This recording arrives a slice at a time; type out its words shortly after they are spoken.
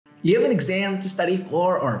You have an exam to study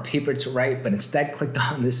for or a paper to write, but instead clicked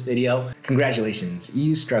on this video? Congratulations,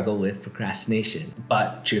 you struggle with procrastination.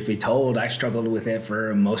 But truth be told, I've struggled with it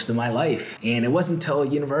for most of my life. And it wasn't until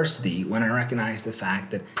university when I recognized the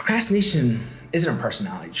fact that procrastination isn't a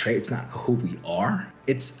personality trait, it's not who we are.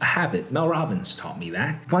 It's a habit. Mel Robbins taught me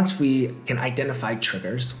that. Once we can identify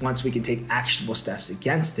triggers, once we can take actionable steps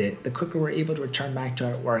against it, the quicker we're able to return back to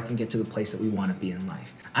our work and get to the place that we want to be in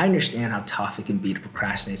life. I understand how tough it can be to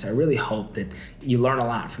procrastinate, so I really hope that you learn a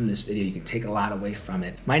lot from this video. You can take a lot away from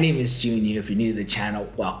it. My name is Junior. If you're new to the channel,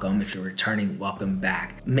 welcome. If you're returning, welcome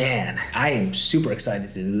back. Man, I am super excited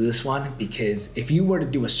to do this one because if you were to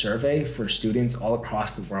do a survey for students all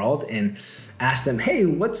across the world and ask them, hey,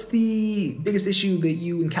 what's the biggest issue that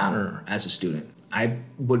you encounter as a student? I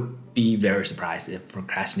would be very surprised if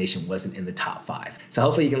procrastination wasn't in the top 5. So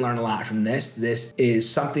hopefully you can learn a lot from this. This is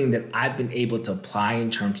something that I've been able to apply in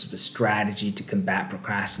terms of a strategy to combat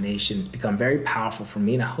procrastination. It's become very powerful for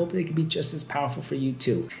me, and I hope it can be just as powerful for you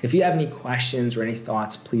too. If you have any questions or any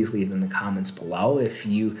thoughts, please leave them in the comments below. If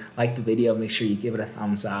you like the video, make sure you give it a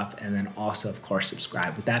thumbs up, and then also, of course,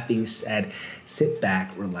 subscribe. With that being said, sit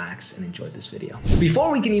back, relax, and enjoy this video.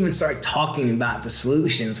 Before we can even start talking about the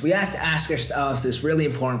solutions, we have to ask ourselves this really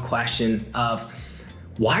important question of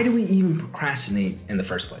why do we even procrastinate in the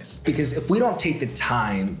first place? Because if we don't take the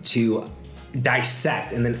time to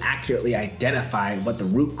dissect and then accurately identify what the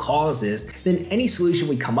root cause is, then any solution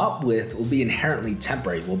we come up with will be inherently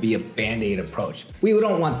temporary, will be a band-aid approach. We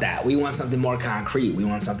don't want that. We want something more concrete. We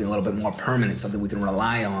want something a little bit more permanent, something we can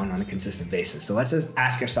rely on a consistent basis. So let's just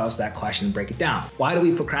ask ourselves that question and break it down. Why do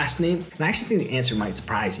we procrastinate? And I actually think the answer might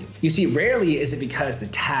surprise you. You see, rarely is it because the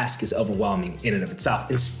task is overwhelming in and of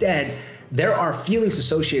itself. Instead, there are feelings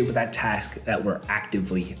associated with that task that we're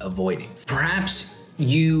actively avoiding. Perhaps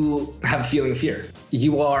you have a feeling of fear.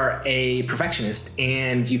 You are a perfectionist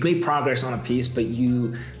and you've made progress on a piece, but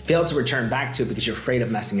you fail to return back to it because you're afraid of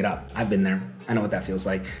messing it up. I've been there. I know what that feels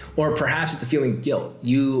like. Or perhaps it's a feeling of guilt.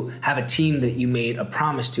 You have a team that you made a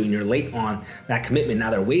promise to and you're late on that commitment. Now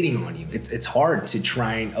they're waiting on you. It's hard to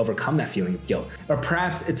try and overcome that feeling of guilt. Or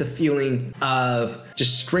perhaps it's a feeling of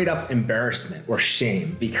just straight up embarrassment or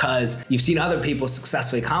shame because you've seen other people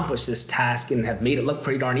successfully accomplish this task and have made it look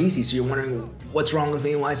pretty darn easy. So you're wondering, what's wrong with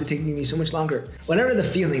me? Why is it taking me so much longer? Whatever the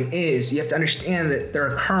feeling is, you have to understand that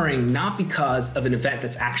they're occurring not because of an event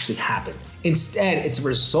that's actually happened. Instead, it's a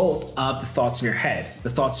result of the thoughts in your head, the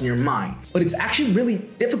thoughts in your mind. But it's actually really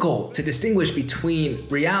difficult to distinguish between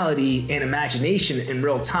reality and imagination in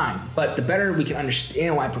real time. But the better we can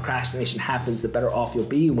understand why procrastination happens, the better off you'll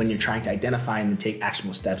be when you're trying to identify and then take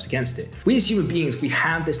actionable steps against it. We as human beings, we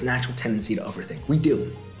have this natural tendency to overthink. We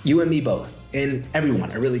do. You and me both. And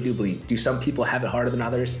everyone, I really do believe. Do some people have it harder than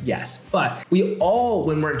others? Yes. But we all,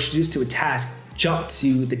 when we're introduced to a task, jump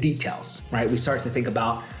to the details, right? We start to think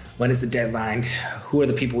about when is the deadline? Who are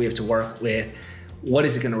the people we have to work with? What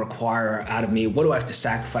is it going to require out of me? What do I have to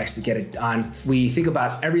sacrifice to get it done? We think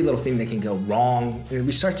about every little thing that can go wrong. And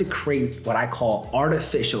we start to create what I call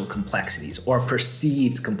artificial complexities or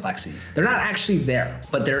perceived complexities. They're not actually there,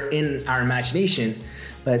 but they're in our imagination.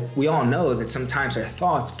 But we all know that sometimes our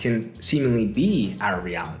thoughts can seemingly be our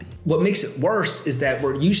reality. What makes it worse is that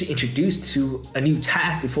we're usually introduced to a new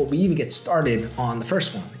task before we even get started on the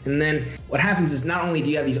first one. And then what happens is not only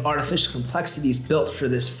do you have these artificial complexities built for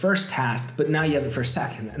this first task, but now you have it for a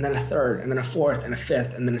second, and then a third, and then a fourth, and a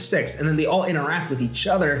fifth, and then a sixth. And then they all interact with each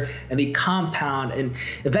other and they compound, and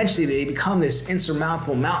eventually they become this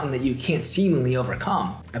insurmountable mountain that you can't seemingly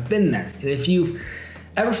overcome. I've been there. And if you've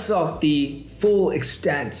ever felt the full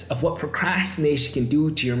extent of what procrastination can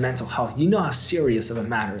do to your mental health, you know how serious of a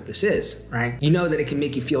matter this is, right? You know that it can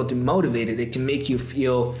make you feel demotivated. It can make you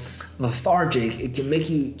feel lethargic. It can make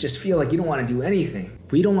you just feel like you don't want to do anything.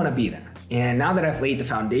 We don't want to be there. And now that I've laid the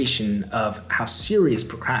foundation of how serious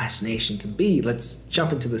procrastination can be, let's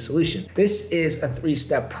jump into the solution. This is a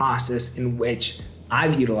 3-step process in which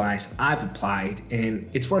I've utilized, I've applied, and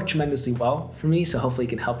it's worked tremendously well for me, so hopefully it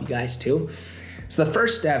can help you guys too. So the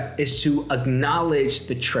first step is to acknowledge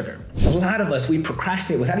the trigger. A lot of us, we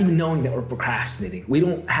procrastinate without even knowing that we're procrastinating. We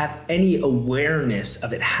don't have any awareness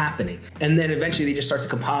of it happening. And then eventually they just start to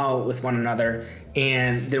compile with one another,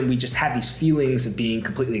 and then we just have these feelings of being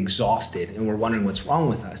completely exhausted and we're wondering what's wrong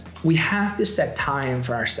with us. We have to set time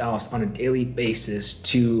for ourselves on a daily basis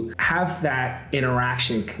to have that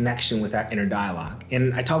interaction and connection with our inner dialogue.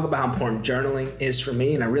 And I talk about how important journaling is for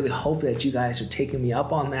me, and I really hope that you guys are taking me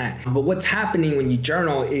up on that. But what's happening when you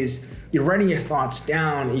journal is you're writing your thoughts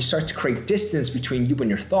down and you start to create distance between you and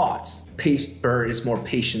your thoughts. Paper is more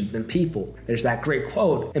patient than people. There's that great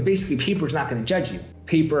quote. And basically, paper is not going to judge you.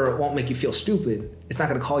 Paper won't make you feel stupid. It's not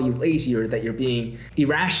going to call you lazy or that you're being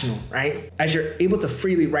irrational, right? As you're able to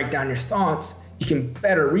freely write down your thoughts, you can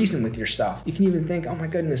better reason with yourself. You can even think, oh my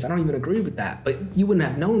goodness, I don't even agree with that. But you wouldn't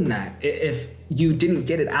have known that if you didn't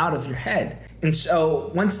get it out of your head. And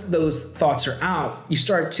so once those thoughts are out, you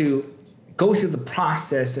start to go through the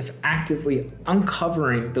process of actively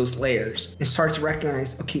uncovering those layers and start to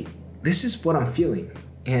recognize, okay, this is what I'm feeling.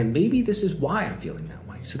 And maybe this is why I'm feeling that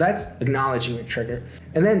way. So that's acknowledging a trigger.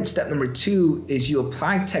 And then step number 2 is you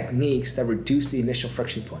apply techniques that reduce the initial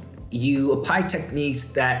friction point. You apply techniques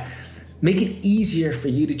that make it easier for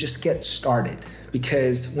you to just get started,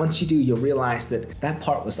 because once you do, you'll realize that that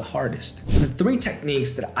part was the hardest. The 3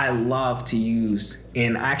 techniques that I love to use,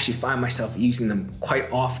 and I actually find myself using them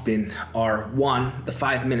quite often, are 1, the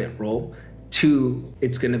 5-minute rule. 2,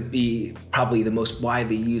 it's gonna be probably the most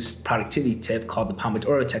widely used productivity tip called the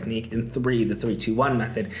Pomodoro technique. And 3, the 3-2-1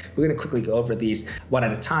 method. We're gonna quickly go over these one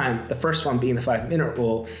at a time. The first one being the 5-minute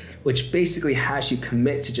rule, which basically has you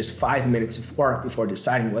commit to just 5 minutes of work before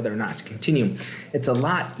deciding whether or not to continue. It's a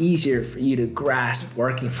lot easier for you to grasp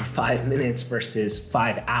working for 5 minutes versus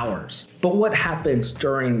 5 hours. But what happens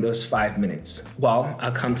during those 5 minutes? Well,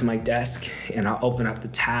 I'll come to my desk and I'll open up the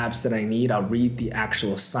tabs that I need. I'll read the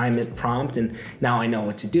actual assignment prompt, and now I know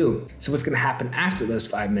what to do. So what's gonna happen after those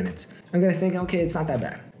 5 minutes? I'm gonna think, okay, it's not that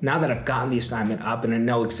bad. Now that I've gotten the assignment up and I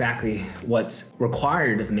know exactly what's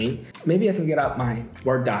required of me, maybe I can get out my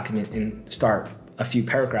Word document and start a few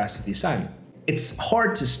paragraphs of the assignment. It's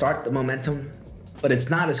hard to start the momentum, but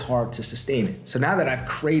it's not as hard to sustain it. So now that I've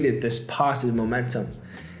created this positive momentum,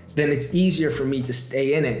 then it's easier for me to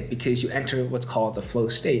stay in it because you enter what's called the flow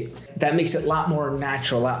state. That makes it a lot more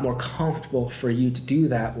natural, a lot more comfortable for you to do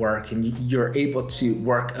that work, and you're able to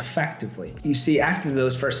work effectively. You see, after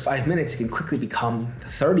those first 5 minutes, it can quickly become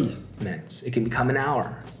 30 minutes. It can become an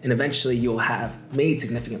hour, and eventually you'll have made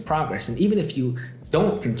significant progress. And even if you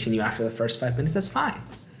don't continue after the first 5 minutes, that's fine.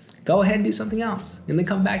 Go ahead and do something else, and then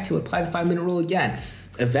come back to it, apply the 5-minute rule again.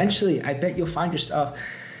 Eventually, I bet you'll find yourself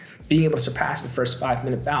being able to surpass the first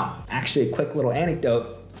 5-minute bout. Actually, a quick little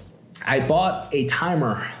anecdote. I bought a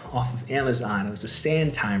timer off of Amazon. It was a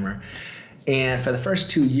sand timer. And for the first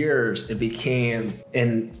 2 years, it became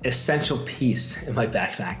an essential piece in my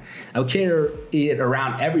backpack. I would carry it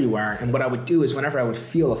around everywhere. And what I would do is whenever I would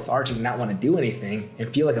feel lethargic and not want to do anything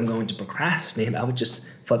and feel like I'm going to procrastinate, I would just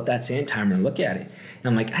flip that sand timer and look at it. And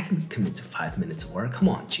I'm like, I can commit to 5 minutes of work. Come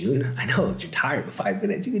on, June. I know you're tired, but 5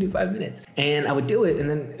 minutes, you can do 5 minutes. And I would do it. And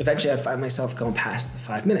then eventually I'd find myself going past the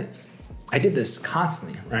 5 minutes. I did this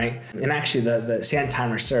constantly, right? And actually the sand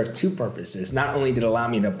timer served 2 purposes. Not only did it allow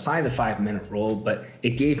me to apply the 5-minute rule, but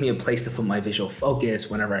it gave me a place to put my visual focus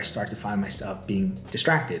whenever I start to find myself being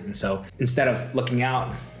distracted. And so instead of looking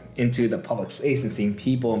out into the public space and seeing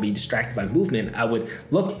people and be distracted by movement, I would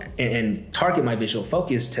look and target my visual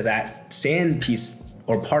focus to that sand piece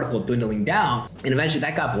or particle dwindling down. And eventually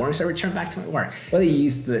that got boring, so I returned back to my work. Whether you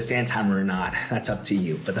use the sand timer or not, that's up to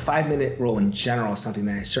you. But the 5-minute rule in general is something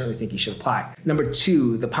that I certainly think you should apply. Number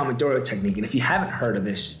 2, the Pomodoro technique. And if you haven't heard of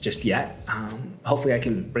this just yet, hopefully I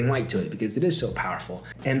can bring light to it because it is so powerful.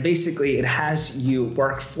 And basically it has you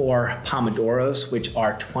work for Pomodoros, which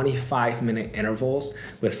are 25-minute intervals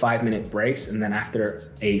with 5-minute breaks. And then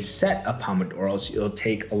after a set of Pomodoros, you'll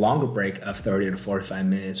take a longer break of 30 to 45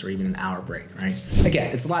 minutes or even an hour break, right? Again,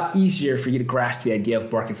 it's a lot easier for you to grasp the idea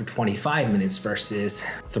of working for 25 minutes versus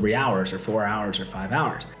 3 hours or 4 hours or 5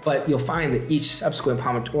 hours. But you'll find that each subsequent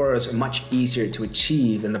Pomodoros are much easier to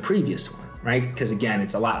achieve than the previous one, right? Because again,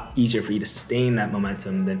 it's a lot easier for you to sustain that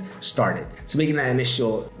momentum than start it. So making that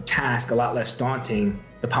initial task a lot less daunting,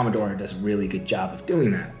 the Pomodoro does a really good job of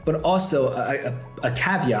doing that. But also a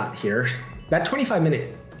caveat here, that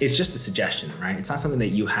 25-minute is just a suggestion, right? It's not something that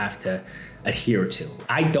you have to adhere to.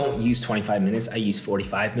 I don't use 25 minutes, I use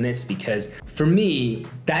 45 minutes because for me,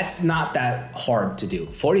 that's not that hard to do.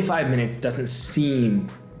 45 minutes doesn't seem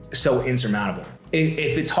so insurmountable.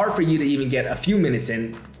 If it's hard for you to even get a few minutes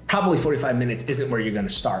in, probably 45 minutes isn't where you're gonna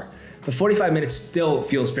start. But 45 minutes still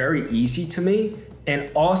feels very easy to me,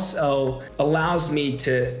 and also allows me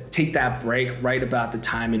to take that break right about the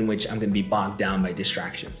time in which I'm gonna be bogged down by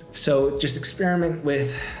distractions. So just experiment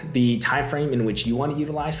with the time frame in which you want to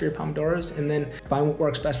utilize for your Pomodoros, and then find what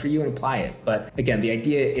works best for you and apply it. But again, the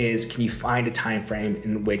idea is, can you find a time frame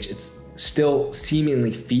in which it's still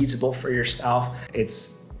seemingly feasible for yourself?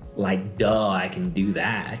 It's like, duh, I can do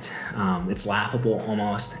that. It's laughable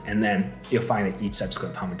almost. And then you'll find that each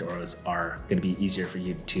subsequent Pomodoros are gonna be easier for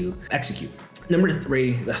you to execute. Number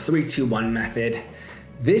 3, the 3-2-1 method.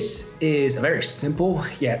 This is a very simple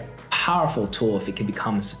yet powerful tool if it can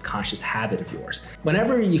become a subconscious habit of yours.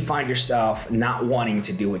 Whenever you find yourself not wanting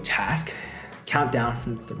to do a task, count down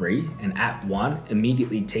from 3, and at 1,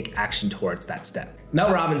 immediately take action towards that step.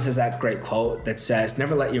 Mel Robbins has that great quote that says,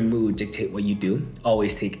 never let your mood dictate what you do.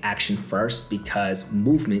 Always take action first, because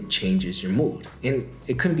movement changes your mood. And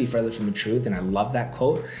it couldn't be further from the truth, and I love that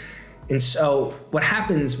quote. And so what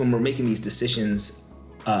happens when we're making these decisions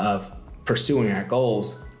of pursuing our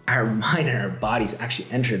goals, our mind and our bodies actually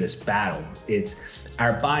enter this battle. It's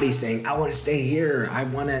our body saying, I want to stay here. I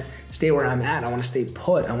want to stay where I'm at. I want to stay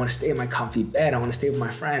put. I want to stay in my comfy bed. I want to stay with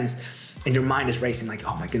my friends. And your mind is racing like,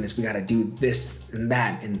 oh my goodness, we got to do this and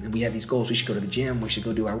that. And we have these goals. We should go to the gym. We should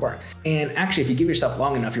go do our work. And actually, if you give yourself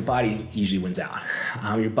long enough, your body usually wins out.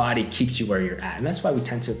 Your body keeps you where you're at. And that's why we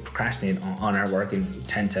tend to procrastinate on our work and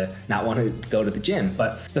tend to not want to go to the gym.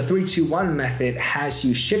 But the 3-2-1 method has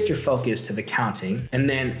you shift your focus to the counting. And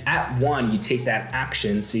then at 1, you take that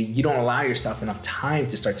action. So you don't allow yourself enough time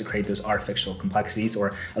to start to create those artificial complexities,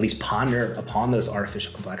 or at least ponder upon those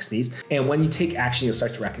artificial complexities. And when you take action, you'll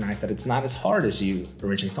start to recognize that it's not as hard as you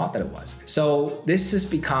originally thought that it was. So this has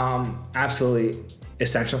become absolutely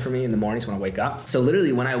essential for me in the mornings when I wake up. So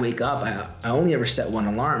literally when I wake up, I only ever set 1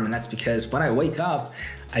 alarm, and that's because when I wake up,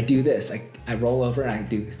 I do this. I roll over and I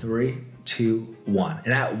do 3, 2, 1.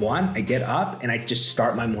 And at 1, I get up and I just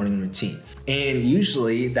start my morning routine. And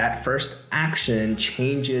usually that first action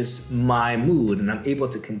changes my mood, and I'm able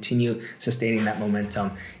to continue sustaining that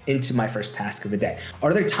momentum into my first task of the day.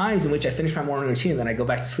 Are there times in which I finish my morning routine and then I go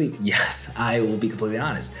back to sleep? Yes, I will be completely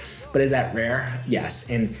honest. But is that rare? Yes.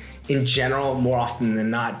 And in general, more often than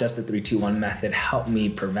not, does the 3-2-1 method help me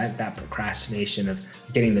prevent that procrastination of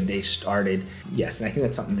getting the day started? Yes, and I think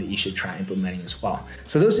that's something that you should try implementing as well.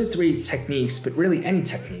 So those are 3 techniques, but really any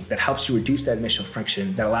technique that helps you reduce that initial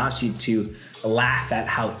friction, that allows you to laugh at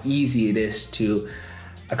how easy it is to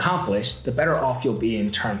accomplish, the better off you'll be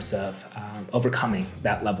in terms of overcoming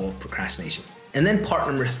that level of procrastination. And then part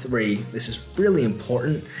number 3, this is really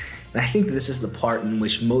important, and I think that this is the part in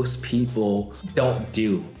which most people don't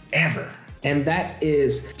do ever. And that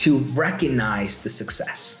is to recognize the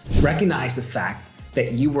success. Recognize the fact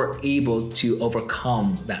that you were able to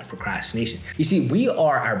overcome that procrastination. You see, we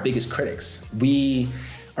are our biggest critics. We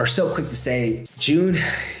are so quick to say, June,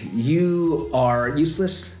 you are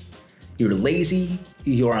useless, you're lazy,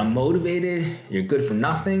 you're unmotivated, you're good for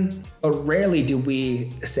nothing. But rarely do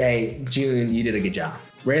we say, June, you did a good job.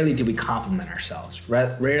 Rarely do we compliment ourselves.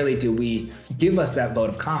 Rarely do we give us that vote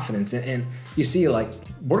of confidence. And you see, like,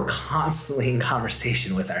 we're constantly in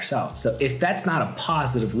conversation with ourselves. So if that's not a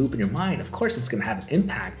positive loop in your mind, of course it's gonna have an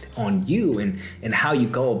impact on you and how you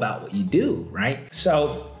go about what you do, right?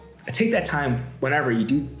 So take that time whenever you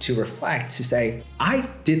do to reflect, to say, I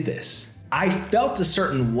did this. I felt a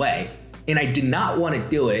certain way and I did not want to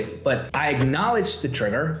do it, but I acknowledged the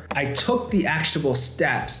trigger. I took the actionable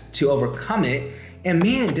steps to overcome it. And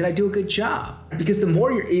man, did I do a good job? Because the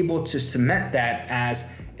more you're able to cement that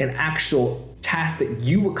as an actual task that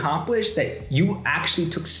you accomplished, that you actually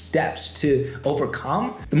took steps to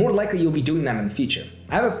overcome, the more likely you'll be doing that in the future.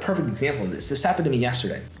 I have a perfect example of this. This happened to me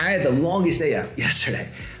yesterday. I had the longest day out yesterday.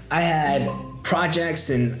 I had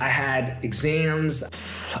projects and I had exams.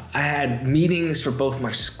 I had meetings for both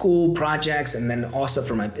my school projects and then also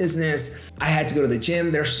for my business. I had to go to the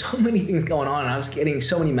gym. There's so many things going on. I was getting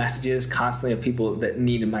so many messages constantly of people that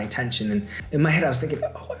needed my attention. And in my head, I was thinking,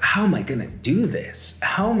 oh, how am I gonna do this?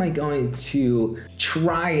 How am I going to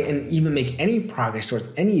try and even make any progress towards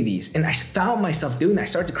any of these? And I found myself doing that. I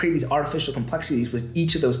started to create these artificial complexities with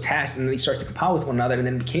each of those tasks, and then they started to compile with one another, and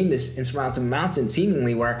then it became this insurmountable mountain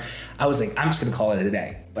seemingly, where I was like, I'm just gonna call it a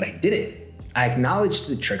day. But I did it. I acknowledged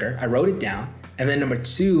the trigger, I wrote it down, and then number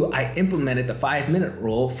 2, I implemented the 5-minute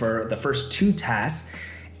rule for the first 2 tasks,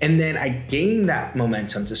 and then I gained that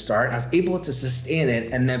momentum to start. I was able to sustain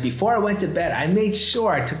it, and then before I went to bed, I made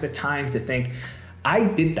sure I took the time to think, I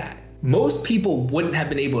did that. Most people wouldn't have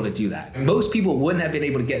been able to do that. Most people wouldn't have been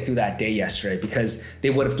able to get through that day yesterday because they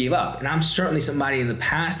would have gave up. And I'm certainly somebody in the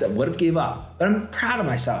past that would have gave up, but I'm proud of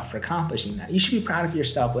myself for accomplishing that. You should be proud of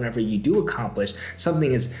yourself whenever you do accomplish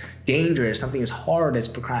something as dangerous, something as hard as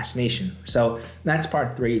procrastination. So that's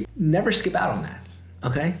part 3. Never skip out on that,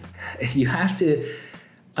 okay? You have to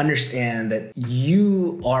understand that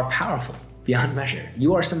you are powerful beyond measure.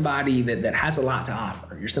 You are somebody that has a lot to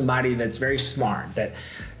offer. You're somebody that's very smart,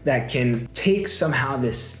 that can take somehow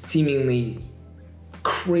this seemingly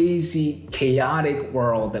crazy, chaotic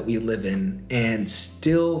world that we live in and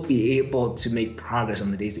still be able to make progress on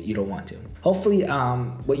the days that you don't want to. Hopefully,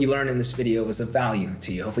 what you learned in this video was of value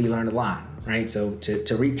to you. Hopefully you learned a lot, right? So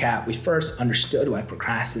to recap, we first understood why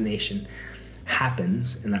procrastination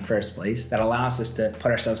happens in the first place. That allows us to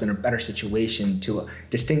put ourselves in a better situation to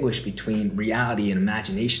distinguish between reality and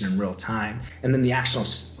imagination in real time. And then the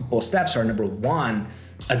actionable steps are: number one,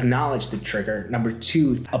 acknowledge the trigger. Number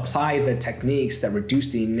two, apply the techniques that reduce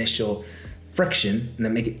the initial friction and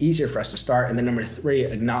then make it easier for us to start. And then number three,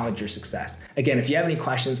 acknowledge your success. Again, if you have any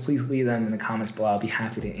questions, please leave them in the comments below. I'll be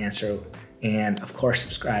happy to answer. And of course,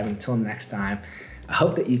 subscribe. Until next time, I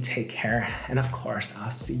hope that you take care. And of course,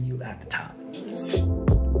 I'll see you at the top.